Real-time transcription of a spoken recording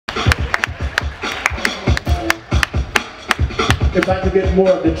If I could get more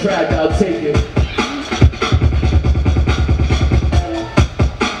of the track, I'll take it.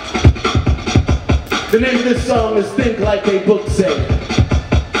 The name of this song is Think Like They Book Say.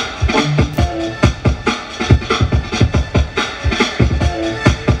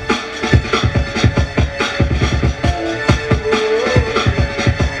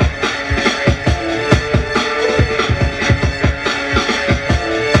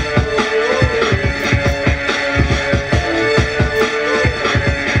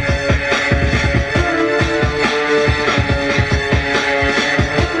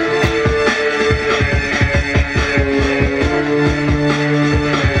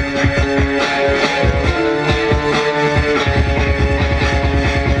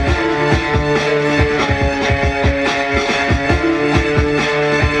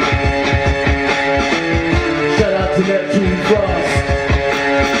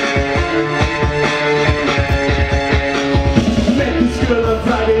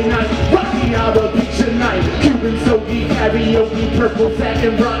 Karaoke, purple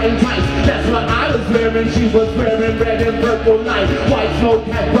satin, bra and tights. That's what I was wearing. She was wearing red and purple light. White smoke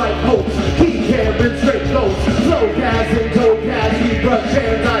had bright hopes. Key carrying straight goes. Slow gas and toe gas. We brush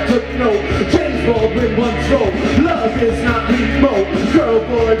hands. I took note. James Bond with one stroke. Love is not remote. Girl,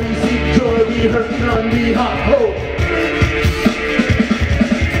 boy, we seek joy. We hurt none. We hot hope.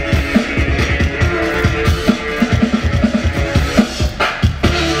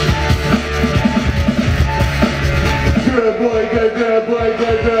 Good boy, good girl, boy,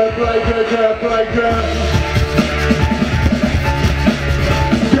 good girl, boy, good girl, boy, girl.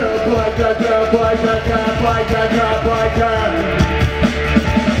 Girl, boy, good girl, boy, good girl, boy, good girl, boy, girl.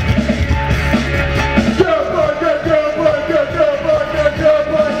 Girl, boy, good girl, boy, good girl, boy, good girl,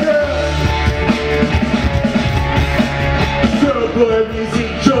 boy, girl. Girl, boy, we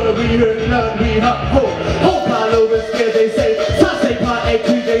seek joy, we hear love, we hop, hope. Hope all over scared, they say. Sausage pot, egg,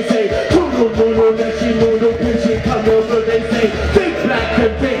 they say. Kuru, muru, neshi, muru, pinchi, come over, they say. Think black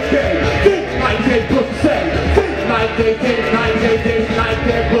and think gay. Think like they book say. Think like they think like they think like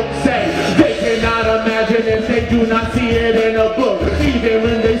their book say. They cannot imagine if they do not see it in a book. Even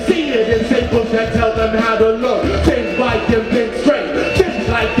when they see it, it's a book that tells them how to look. Think like them, think straight. Think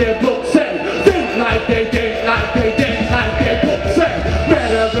like their book say. Think like they think like they think like their book say.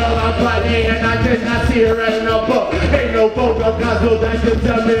 Met a girl on Friday and I did not see her in a book. Ain't no photo gospel that can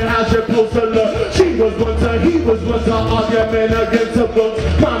tell me how she supposed to look. She was once a, he was once an argument against the books.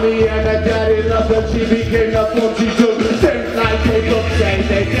 Mommy and her daddy loved her, she became a phone she took. Think like they book say,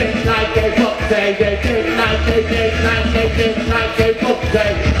 they think like they book say, they think like they think like they think like they book say.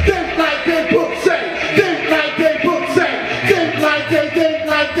 Think like they book say, think like they book say, think like they think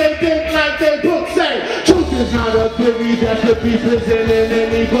like they think like they book say. Truth is not a theory that could be prison in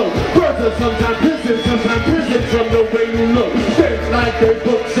any book. Words are sometimes prison from the way you look. Think like they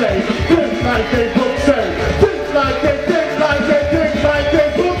book say, think like they book say.